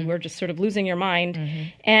 And like you were just sort of losing your mind.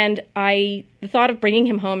 And the thought of bringing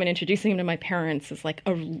him home and introducing him to my parents as like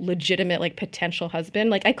a legitimate, like potential husband,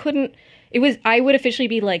 like I would officially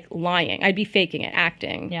be like lying. I'd be faking it,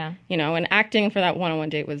 acting. Yeah. And acting for that one-on-one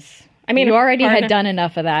date was, I mean. You already had done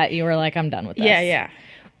enough of that. You were like, I'm done with this. Yeah.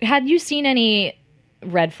 Had you seen any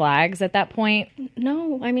red flags at that point?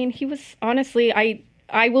 No, I mean, he was honestly,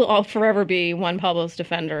 I will forever be Juan Pablo's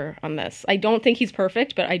defender on this. I don't think he's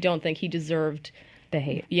perfect, but I don't think he deserved The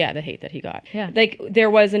hate. Yeah, the hate that he got. Yeah. Like, there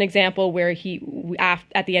was an example where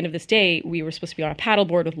at the end of this date, we were supposed to be on a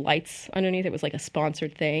paddleboard with lights underneath. It was like a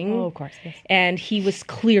sponsored thing. Oh, of course, yes. And he was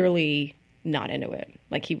clearly not into it.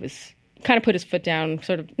 Like, he was kind of put his foot down,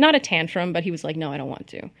 sort of, not a tantrum, but he was like, no, I don't want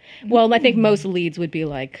to. Well, I think most leads would be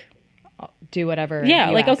like, do whatever. yeah,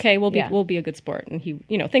 you like, ask. okay, we'll be a good sport. And he,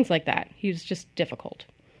 things like that. He was just difficult.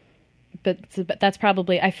 But that's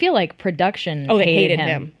probably, I feel like production Oh, they hated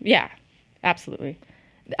him. Yeah, absolutely.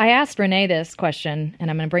 I asked Renee this question,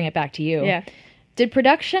 and I'm going to bring it back to you. Yeah. Did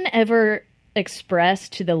production ever express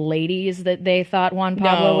to the ladies that they thought Juan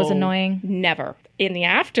Pablo was No, annoying? Never. In the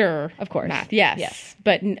after, Of course. yes. Yes.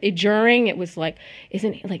 But during, it was like,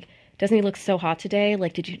 doesn't he look so hot today?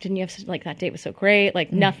 Like, didn't you have, like, that date was so great?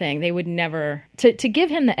 Like, nothing. They would never. To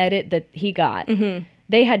give him the edit that he got,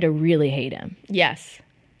 they had to really hate him. Yes.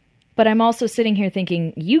 But I'm also sitting here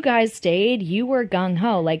thinking, you guys stayed, you were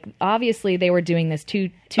gung-ho. Like, obviously they were doing this two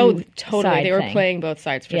Totally. side They were thing. playing both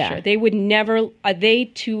sides for Yeah. sure. They would never,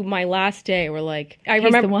 to my last day, were like, I He's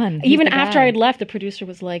remember, the one. He's even the after guy. I had left, the producer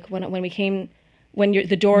was like, when we came, when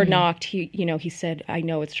the door knocked, he said, I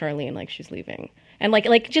know it's Charlene, like, she's leaving. And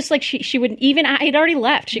just like she would, even I had already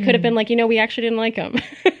left. She could have been like, we actually didn't like him.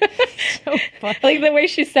 So funny. Like, the way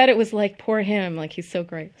she said it was like, poor him. Like, he's so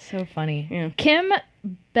great. So funny. Yeah. Kim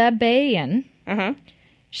Babayan,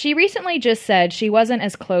 she recently just said she wasn't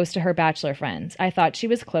as close to her Bachelor friends. I thought she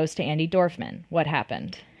was close to Andy Dorfman. What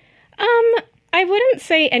happened? I wouldn't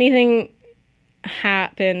say anything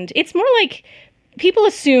happened. It's more like people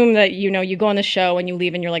assume that, you go on the show and you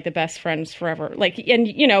leave and you're like the best friends forever. Like, and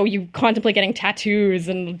you contemplate getting tattoos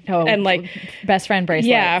and like best friend bracelets.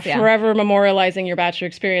 yeah, forever memorializing your Bachelor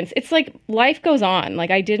experience. It's like life goes on. Like,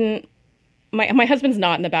 I didn't. My husband's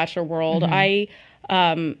not in the Bachelor world.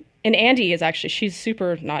 And Andy is actually, she's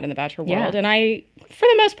super not in the Bachelor world. Yeah. And I, for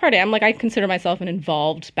the most part, I consider myself an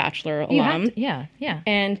involved Bachelor alum. Yeah.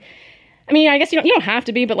 And I mean, I guess you don't have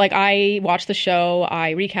to be, but like, I watch the show,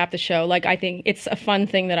 I recap the show. Like, I think it's a fun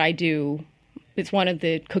thing that I do. It's one of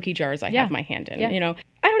the cookie jars I have my hand in. Yeah. I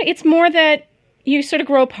don't know. It's more that you sort of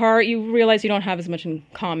grow apart. You realize you don't have as much in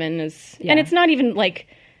common as, and it's not even like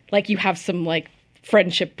you have some like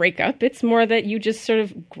friendship breakup. It's more that you just sort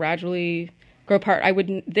of gradually grow apart. I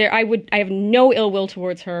have no ill will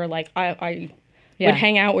towards her. Like, I would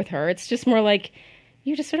hang out with her. It's just more like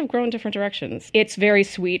you just sort of grow in different directions. It's very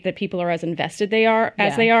sweet that people are as invested they are,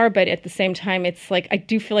 but at the same time, it's like, I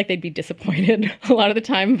do feel like they'd be disappointed a lot of the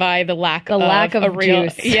time by the lack of a real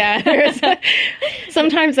juice. Yeah.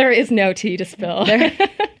 Sometimes there is no tea to spill.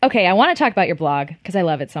 Okay, I want to talk about your blog because I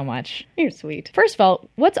love it so much. You're sweet. First of all,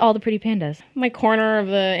 what's All the Pretty Pandas? My corner of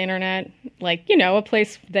the internet, like, a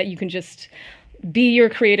place that you can just be your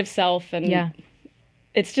creative self. And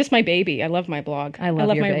it's just my baby. I love my blog. I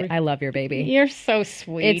love your baby. You're so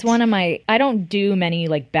sweet. It's one of my, I don't do many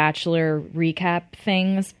like Bachelor recap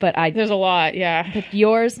things, but there's a lot, yeah. But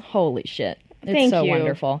yours, holy shit. It's Thank so you.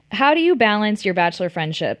 wonderful. How do you balance your Bachelor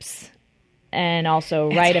friendships and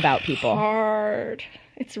also write about people? Hard.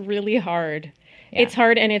 It's really hard. Yeah. It's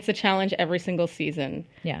hard, and it's a challenge every single season.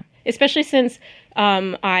 Yeah. Especially since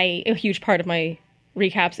a huge part of my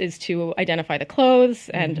recaps is to identify the clothes,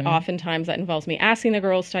 and oftentimes that involves me asking the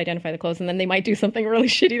girls to identify the clothes, and then they might do something really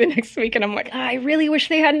shitty the next week, and I'm like, I really wish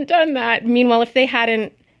they hadn't done that. Meanwhile, if they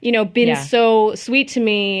hadn't, been so sweet to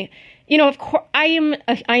me, of course,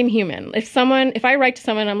 I'm human. If I write to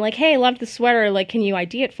someone, I'm like, hey, I love the sweater, like, can you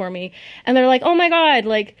ID it for me? And they're like, oh my God,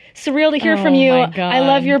 like, surreal to hear from you. my God. I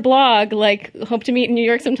love your blog, like, hope to meet in New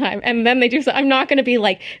York sometime. And then they do so. I'm not going to be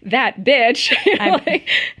like, that bitch.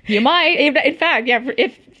 You might. In fact, yeah,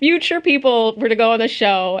 if future people were to go on the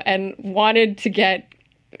show and wanted to get,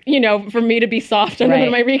 for me to be soft on one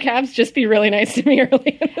of my recaps, just be really nice to me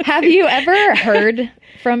early. Have you ever heard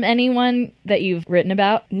from anyone that you've written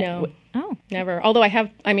about? No. Oh. Never. Although I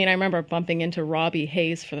remember bumping into Robbie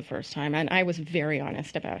Hayes for the first time, and I was very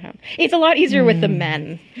honest about him. It's a lot easier with the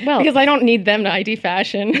men. Well, because I don't need them to ID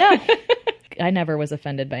fashion. No. I never was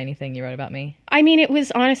offended by anything you wrote about me. I mean, it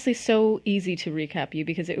was honestly so easy to recap you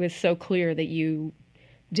because it was so clear that you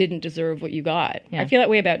didn't deserve what you got. Yeah. I feel that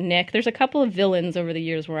way about Nick. There's a couple of villains over the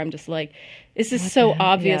years where I'm just like, this is so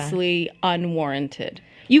obviously unwarranted.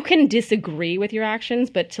 You can disagree with your actions,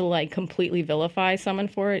 but to like completely vilify someone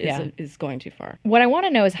for it is going too far. What I want to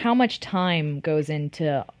know is how much time goes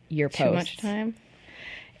into your posts. Too much time.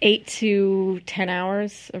 8 to 10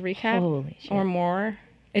 hours a recap. Holy shit. Or more.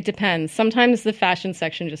 It depends. Sometimes the fashion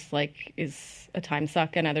section just like is a time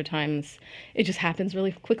suck, and other times it just happens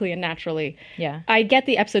really quickly and naturally. Yeah. I get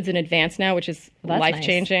the episodes in advance now, which is That's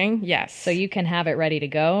life-changing. Yes. So you can have it ready to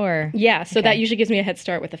go, or Yeah, so that usually gives me a head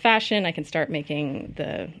start with the fashion. I can start making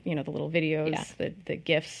the little videos, the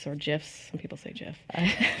GIFs or GIFs. Some people say GIF.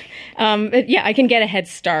 I can get a head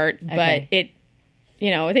start, but it,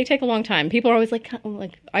 they take a long time. People are always like,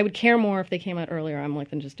 I would care more if they came out earlier. I'm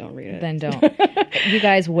like, then just don't read it. then don't. You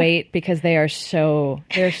guys wait, because they're so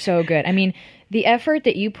good. I mean, the effort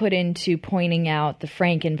that you put into pointing out the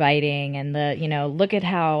Frank inviting and the, look at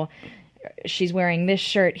how she's wearing this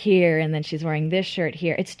shirt here and then she's wearing this shirt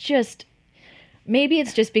here. It's just, maybe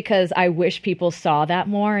it's just because I wish people saw that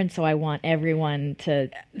more, and so I want everyone to.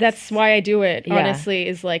 That's why I do it, Yeah. honestly,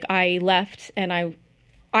 is like I left and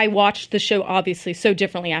I watched the show obviously so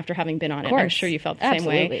differently after having been on it. I'm sure you felt the same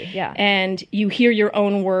way. Absolutely, yeah. And you hear your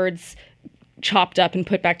own words chopped up and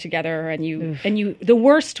put back together, and you the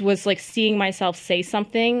worst was like seeing myself say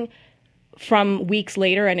something from weeks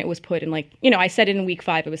later, and it was put in like, I said it in week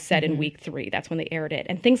 5, it was said in week 3. That's when they aired it.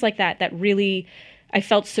 And things like that really, I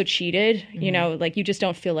felt so cheated, like you just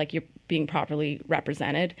don't feel like you're being properly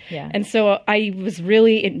represented. Yeah. And so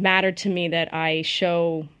it mattered to me that I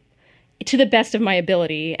show to the best of my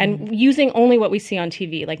ability, and using only what we see on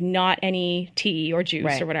TV, like not any tea or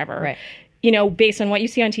juice or whatever. Right. Based on what you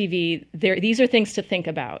see on TV, these are things to think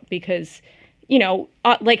about, because,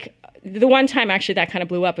 like the one time actually that kind of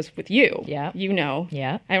blew up was with you. Yeah.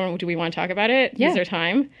 Yeah. I don't know, do we want to talk about it? Yeah. Is there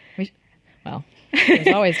time? Well, there's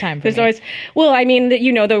always time for There's me. always, well, I mean,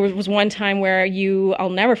 there was one time where I'll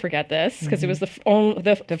never forget this, because it was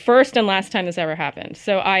the first and last time this ever happened.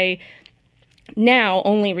 So I now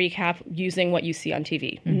only recap using what you see on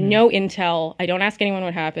TV. No intel. I don't ask anyone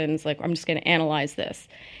what happens. Like, I'm just going to analyze this.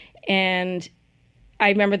 And I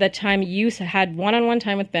remember that time you had one-on-one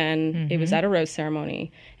time with Ben. It was at a rose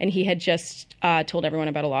ceremony, and he had just told everyone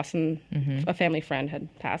about a loss, and a family friend had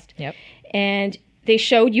passed. Yep. And they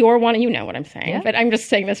showed your one, you know what I'm saying, but I'm just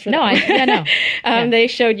saying this for They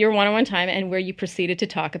showed your one-on-one time, and where you proceeded to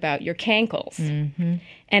talk about your cankles.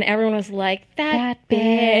 And everyone was like, that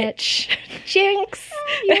bitch. Jinx.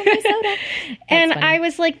 Oh, you want my soda? And funny. I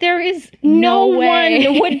was like, there is no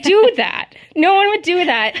one would do that. No one would do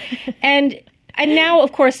that. And now,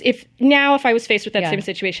 of course, if I was faced with that same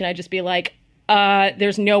situation, I'd just be like,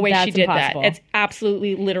 there's no way she did impossible. that. It's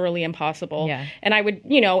absolutely, literally impossible. Yeah. And I would,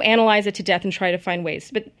 analyze it to death and try to find ways.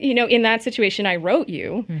 But, in that situation, I wrote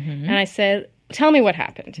you, and I said, tell me what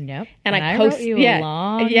happened. Yep. And I wrote you a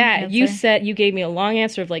long answer. You gave me a long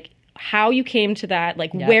answer of like how you came to that,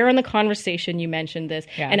 like where in the conversation you mentioned this,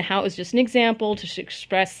 and how it was just an example to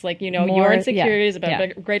express like, your insecurities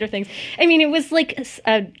about greater things. I mean, it was like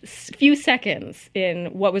a few seconds in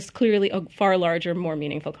what was clearly a far larger, more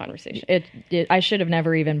meaningful conversation. I should have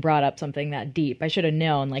never even brought up something that deep. I should have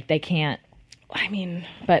known, like, they can't. I mean,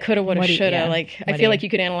 but coulda, woulda, shoulda. Yeah. Like, I feel like you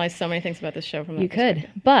could analyze so many things about this show from that perspective.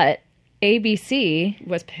 could, but ABC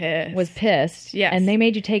was pissed. Yes. And they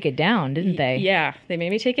made you take it down, didn't they? Yeah, they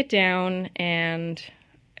made me take it down, and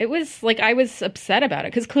it was like I was upset about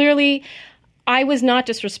it, because clearly I was not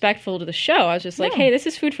disrespectful to the show. I was just like, hey, this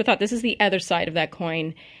is food for thought. This is the other side of that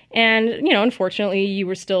coin. And, unfortunately, you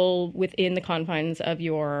were still within the confines of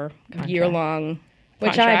your year-long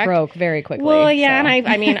Which contract. I broke very quickly. Well, yeah, so. and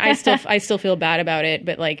I mean, I still feel bad about it,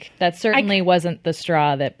 but like that certainly wasn't the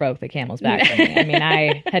straw that broke the camel's back for me. I mean,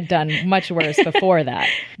 I had done much worse before that.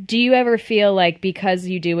 Do you ever feel like because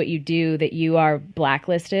you do what you do that you are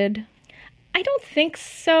blacklisted? I don't think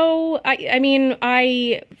so. I mean,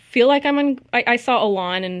 I feel like I saw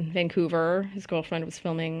Alon in Vancouver. His girlfriend was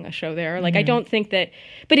filming a show there. Like, I don't think that,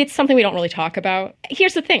 but it's something we don't really talk about.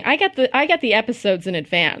 Here's the thing. I get the episodes in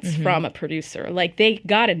advance from a producer. Like, they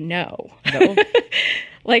gotta know. No.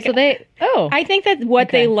 Like, so I think that what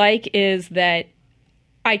they like is that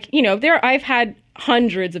I've had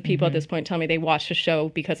hundreds of people at this point tell me they watch the show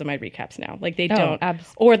because of my recaps now. Like, they don't,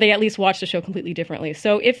 or they at least watch the show completely differently.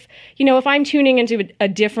 So if I'm tuning into a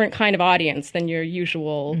different kind of audience than your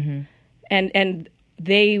usual, and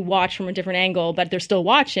they watch from a different angle, but they're still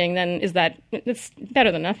watching, then it's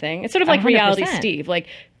better than nothing. It's sort of like 100%. Reality Steve. Like,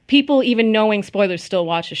 people, even knowing spoilers, still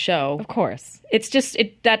watch a show. Of course. It's just,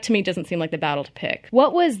 that to me doesn't seem like the battle to pick.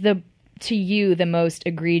 What was to you the most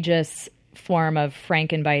egregious form of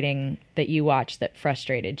Frankenbiting that you watched that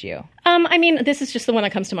frustrated you? I mean, this is just the one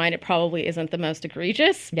that comes to mind. It probably isn't the most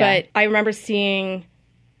egregious, but I remember seeing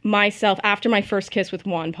myself after my first kiss with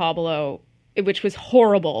Juan Pablo, which was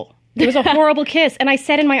horrible. It was a horrible kiss. And I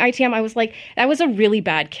said in my ITM, I was like, that was a really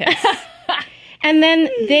bad kiss. And then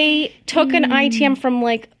they took an ITM from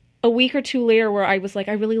like a week or two later where I was like,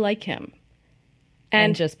 I really like him.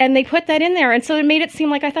 And they put that in there. And so it made it seem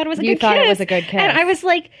like I thought it was a good kiss. You thought it was a good kiss. And I was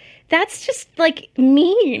like, that's just like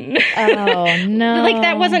mean. Oh, no. Like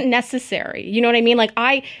that wasn't necessary. You know what I mean? Like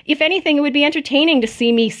if anything, it would be entertaining to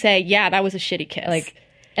see me say, yeah, that was a shitty kiss. Like,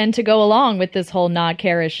 and to go along with this whole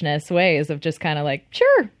not-carishness ways of just kind of like,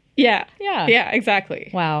 sure. Yeah. Yeah. Yeah, exactly.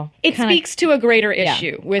 Wow. It speaks to a greater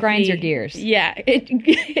issue. With grinds your gears. Yeah.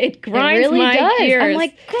 It grinds my gears. I'm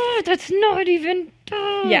like, God, that's not even...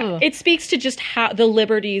 Yeah. It speaks to just how the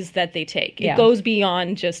liberties that they take. It goes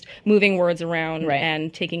beyond just moving words around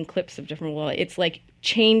and taking clips of different... Well, it's like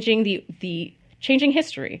changing changing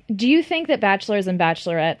history. Do you think that bachelors and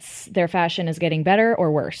bachelorettes, their fashion is getting better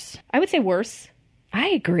or worse? I would say worse. I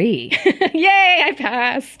agree. Yay, I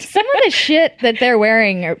passed. Some of the shit that they're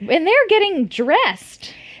wearing, and they're getting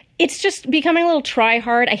dressed. It's just becoming a little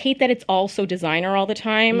try-hard. I hate that it's all so designer all the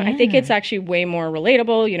time. Yeah. I think it's actually way more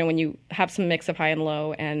relatable, when you have some mix of high and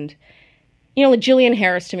low. And, like Jillian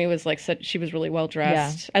Harris to me was like, she was really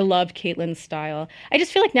well-dressed. Yeah. I loved Caitlin's style. I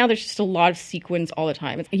just feel like now there's just a lot of sequins all the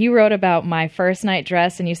time. You wrote about my first night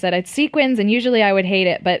dress, and you said it's sequins, and usually I would hate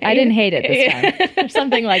it, but I didn't hate it this time. Or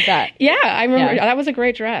something like that. Yeah, I remember. Yeah. That was a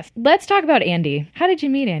great dress. Let's talk about Andy. How did you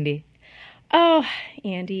meet Andy? Oh,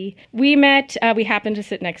 Andy. We met, we happened to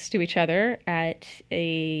sit next to each other at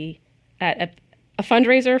a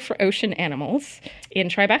fundraiser for ocean animals in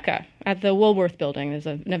Tribeca at the Woolworth building. There's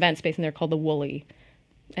an event space in there called the Woolly.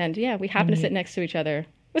 And yeah, we happened to sit next to each other.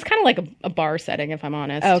 It was kind of like a bar setting, if I'm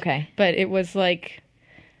honest. Okay. But it was like,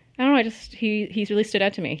 I don't know, he really stood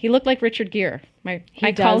out to me. He looked like Richard Gere.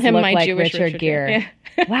 I call him my like Jewish Richard Gere.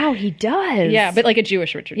 Yeah. Wow, he does. Yeah, but like a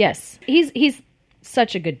Jewish Richard Gere. Yes. He's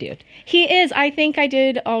such a good dude. He is. I think I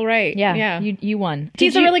did all right. Yeah. You won.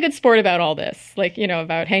 He's a really good sport about all this. Like,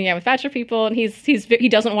 about hanging out with bachelor people. And he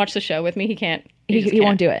doesn't watch the show with me. He can't. He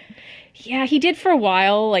won't do it. Yeah, he did for a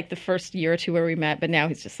while, like the first year or two where we met. But now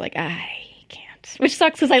he's just like, he can't. Which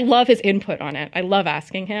sucks because I love his input on it. I love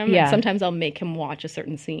asking him. Yeah. And sometimes I'll make him watch a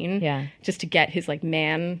certain scene. Yeah. Just to get his like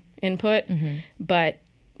man input. Mm-hmm. But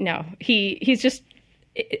no, he's just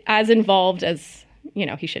as involved as...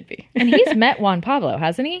 he should be. And he's met Juan Pablo,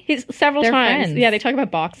 hasn't he? He's several They're times. Friends. Yeah, they talk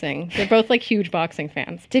about boxing. They're both like huge boxing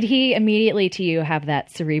fans. Did he immediately to you have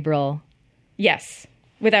that cerebral? Yes.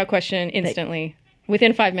 Without question, instantly.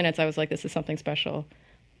 Within 5 minutes, I was like, this is something special.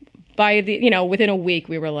 By within a week,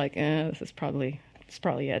 we were like, this is probably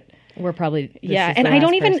it. We're probably, yeah. And I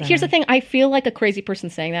don't even, here's the thing. I feel like a crazy person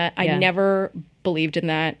saying that. I never believed in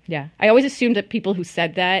that. Yeah. I always assumed that people who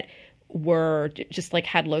said that were just like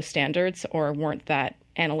had low standards or weren't that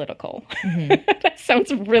analytical. Mm-hmm. That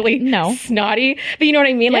sounds really snotty, but you know what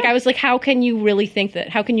I mean? Yeah. Like I was like, how can you really think that?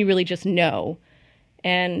 How can you really just know?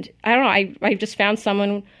 And I don't know. I just found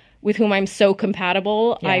someone with whom I'm so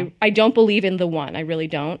compatible. Yeah. I don't believe in the one. I really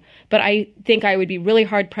don't. But I think I would be really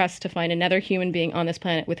hard pressed to find another human being on this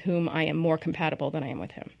planet with whom I am more compatible than I am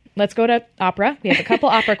with him. Let's go to opera. We have a couple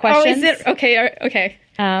opera questions. Oh, is it? Okay. Okay.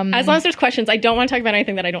 As long as there's questions, I don't want to talk about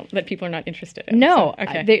anything that people are not interested in. No. So,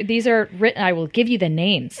 okay. These are written. I will give you the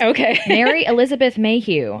names. Okay. Mary Elizabeth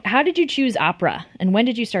Mayhew. How did you choose opera, and when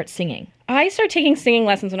did you start singing? I started taking singing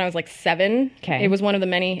lessons when I was like 7. Okay. It was one of the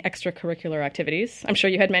many extracurricular activities. I'm sure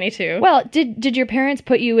you had many too. Well, did your parents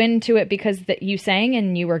put you into it because you sang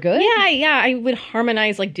and you were good? Yeah. I would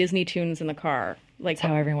harmonize like Disney tunes in the car. Like that's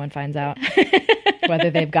how everyone finds out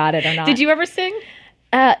whether they've got it or not. Did you ever sing?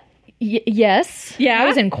 Yes. Yeah. I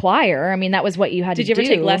was in choir. I mean, that was what you had to do. Did you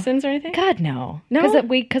ever take lessons or anything? God, no. No?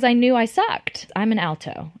 Because I knew I sucked. I'm an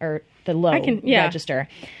alto, or the low register.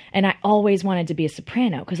 And I always wanted to be a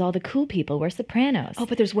soprano because all the cool people were sopranos. Oh,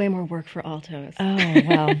 but there's way more work for altos. Oh,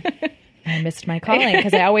 well, I missed my calling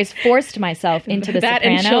because I always forced myself into the that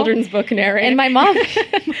soprano. And children's book narrating. And my mom,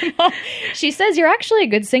 she says, you're actually a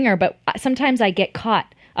good singer, but sometimes I get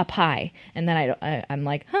caught up high. And then I'm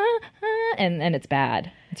like, and it's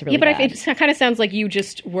bad. It's really bad. It kind of sounds like you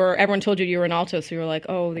just were, everyone told you were an alto, so you were like,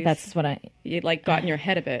 oh, these. That's what you like got in your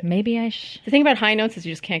head a bit. Maybe The thing about high notes is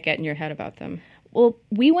you just can't get in your head about them. Well,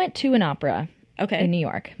 we went to an opera in New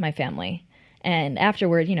York, my family. And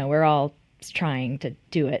afterward, we're all trying to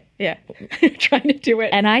do it. Yeah, trying to do it.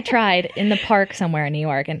 And I tried in the park somewhere in New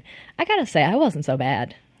York. And I got to say, I wasn't so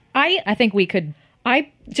bad. I think we could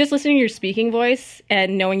I just listening to your speaking voice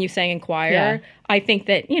and knowing you sang in choir, Yeah. I think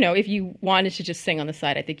that, you know, if you wanted to just sing on the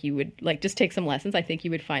side, I think you would like just take some lessons. I think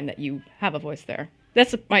you would find that you have a voice there.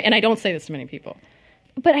 And I don't say this to many people.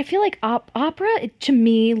 But I feel like opera, to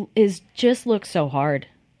me, just looks so hard.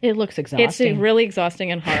 It looks exhausting. It's really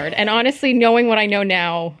exhausting and hard. And honestly, knowing what I know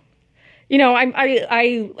now, you know,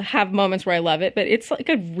 I have moments where I love it, but it's like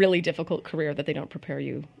a really difficult career that they don't prepare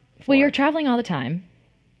you for. Well, you're traveling all the time.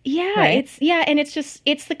 Yeah, right? and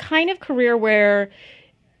it's the kind of career where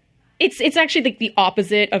it's actually like the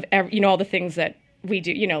opposite of all the things that we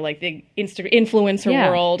do, you know, like the influencer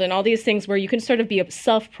world and all these things where you can sort of be a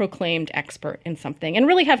self-proclaimed expert in something and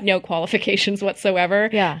really have no qualifications whatsoever.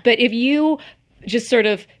 Yeah. But if you just sort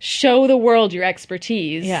of show the world your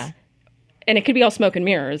expertise, and it could be all smoke and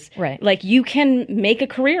mirrors, right? Like you can make a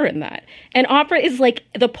career in that. And opera is like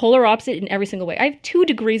the polar opposite in every single way. I have 2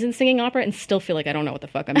 degrees in singing opera and still feel like I don't know what the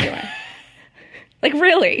fuck I'm doing. Like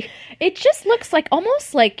really. It just looks like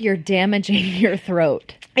almost like you're damaging your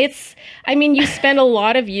throat. You spend a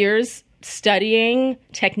lot of years studying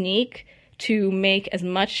technique to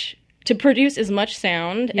produce as much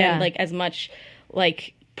sound and like as much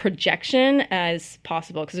like projection as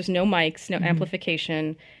possible because there's no mics, no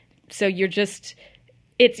amplification. So you're just,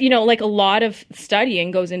 it's, you know, like a lot of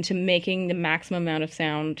studying goes into making the maximum amount of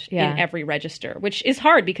sound in every register, which is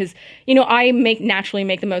hard because, you know, I naturally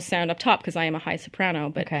make the most sound up top because I am a high soprano,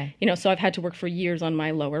 but, you know, so I've had to work for years on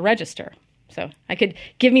my lower register. So I could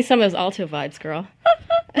give me some of those alto vibes, girl.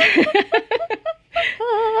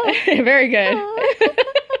 Very good.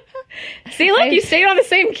 See, look, you stayed on the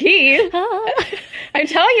same key. I'm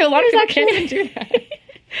telling you, a lot of people can't even do that.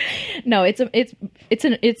 No, it's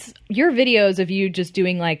your videos of you just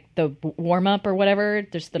doing like the warm up or whatever.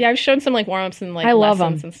 I've shown some like warm ups and like I love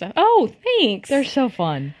lessons them and stuff. Oh, thanks. They're so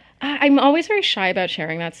fun. I'm always very shy about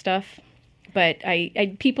sharing that stuff, but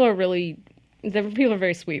people are very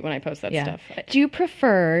sweet when I post that stuff. Do you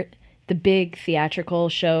prefer the big theatrical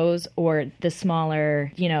shows or the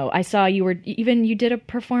smaller? You know, I saw you did a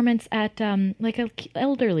performance at like a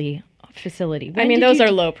elderly facility. Those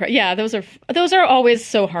are low price. Yeah, those are always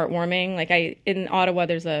so heartwarming. Like in Ottawa,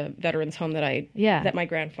 there's a veterans home that my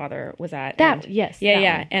grandfather was at. There's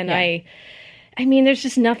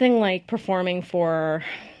just nothing like performing for.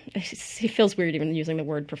 It feels weird even using the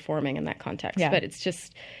word performing in that context, but it's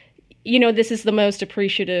just. You know, this is the most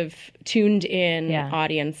appreciative, tuned-in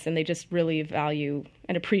audience, and they just really value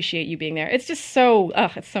and appreciate you being there. It's just so,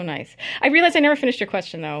 it's so nice. I realized I never finished your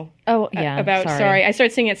question, though. Oh, yeah, sorry. I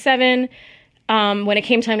started singing at 7. When it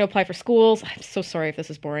came time to apply for schools, I'm so sorry if this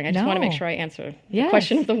is boring. I just want to make sure I answer the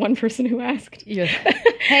question of the one person who asked.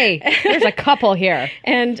 Hey, there's a couple here.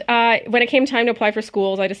 And when it came time to apply for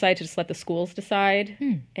schools, I decided to just let the schools decide.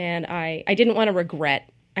 And I didn't want to regret.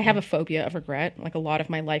 I have a phobia of regret. Like a lot of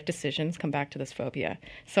my life decisions come back to this phobia.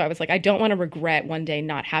 So I was like, I don't want to regret one day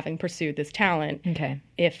not having pursued this talent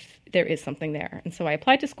if there is something there. And so I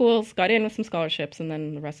applied to schools, got in with some scholarships, and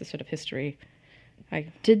then the rest is sort of history.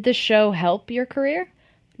 Did the show help your career?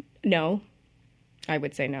 No. I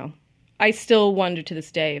would say no. I still wonder to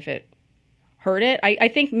this day if it hurt it. I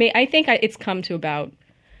think it's come to about...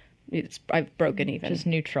 I've broken even. Just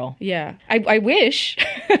neutral. Yeah. I wish.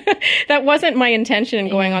 That wasn't my intention in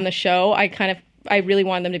going on the show. I really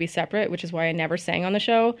wanted them to be separate, which is why I never sang on the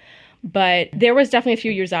show. But there was definitely a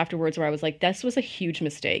few years afterwards where I was like, this was a huge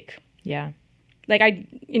mistake. Yeah. Like, I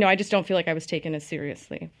just don't feel like I was taken as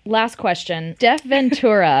seriously. Last question. Steph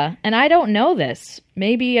Ventura, and I don't know this.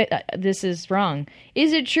 Maybe this is wrong.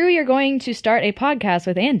 Is it true you're going to start a podcast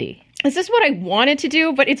with Andy? Is this what I wanted to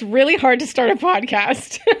do? But it's really hard to start a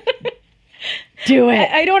podcast. Do it.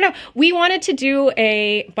 I don't know. We wanted to do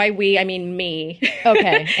by we, I mean me.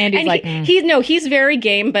 Okay. Andy's like, he's very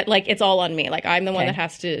game, but like it's all on me. Like I'm the one that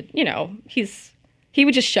has to, you know, he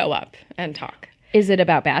would just show up and talk. Is it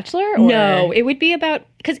about Bachelor? Or? No, it would be about,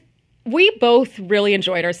 because we both really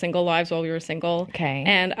enjoyed our single lives while we were single. Okay.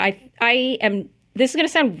 And this is going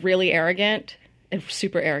to sound really arrogant.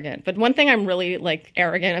 Super arrogant. But one thing I'm really like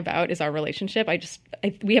arrogant about is our relationship.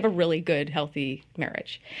 We have a really good, healthy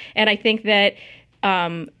marriage. And I think that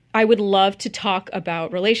I would love to talk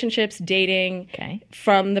about relationships, dating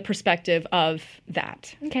from the perspective of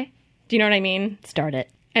that. Okay. Do you know what I mean? Start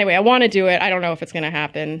it. Anyway, I want to do it. I don't know if it's going to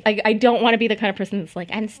happen. I don't want to be the kind of person that's like,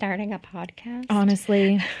 I'm starting a podcast.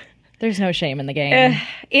 Honestly, there's no shame in the game.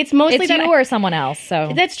 It's mostly you or someone else.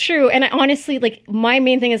 So that's true. And I honestly, like, my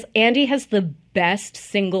main thing is Andy has the best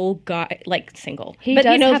single guy, like single. He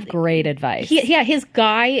does have great advice. His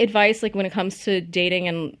guy advice, like when it comes to dating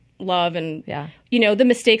and love and, you know, the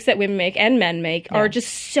mistakes that women make and men make are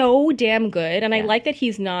just so damn good. And I like that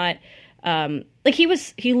he's not like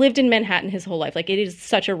he lived in Manhattan his whole life. Like it is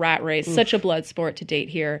such a rat race, such a blood sport to date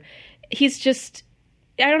here. He's just,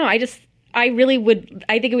 I don't know. I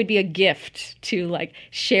think it would be a gift to like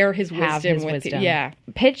share his wisdom Have his with wisdom. Yeah.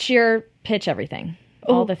 Pitch everything.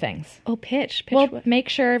 All the things. Oh, pitch Well, what? make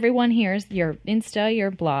sure everyone hears your Insta, your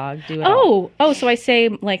blog, do it all. So I say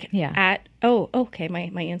like Yeah. okay. My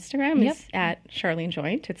Instagram Yep. is at Charlene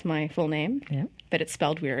Joint. It's my full name. Yep. But it's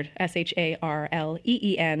spelled weird.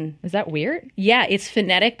 SHARLEEN. Is that weird? Yeah, it's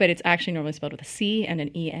phonetic, but it's actually normally spelled with a C and an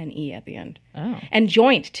ENE at the end. Oh. And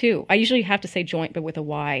joint, too. I usually have to say joint, but with a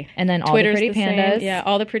Y. And then Twitter's All the Pretty same. Pandas. Yeah,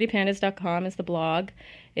 alltheprettypandas.com is the blog.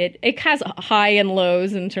 It has high and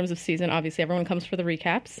lows in terms of season. Obviously, everyone comes for the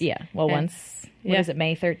recaps. Yeah. Well, And- once, what is it,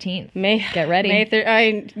 May 13th? Get ready.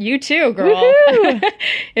 You too, girl.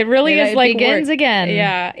 It really It is like begins work. again.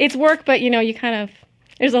 Yeah, it's work, but you kind of,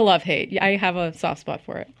 there's a love-hate. I have a soft spot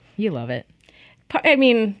for it. You love it. I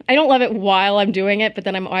mean, I don't love it while I'm doing it, but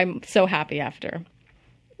then I'm so happy after.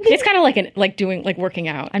 It's kind of like working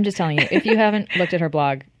out. I'm just telling you, if you haven't looked at her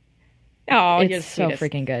blog, Oh, you're the it's so sweetest.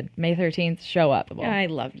 freaking good. May 13th, show up. I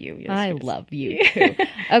love you. You're the I sweetest. love you too.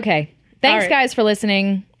 Okay. Thanks, right. guys, for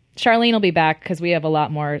listening. Charlene will be back because we have a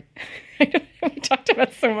lot more. We talked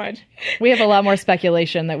about so much. We have a lot more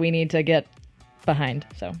speculation that we need to get behind.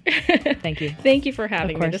 So, thank you. Thank you for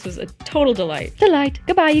having me. course. This was a total delight. Delight.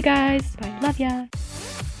 Goodbye, you guys. Bye. Love ya.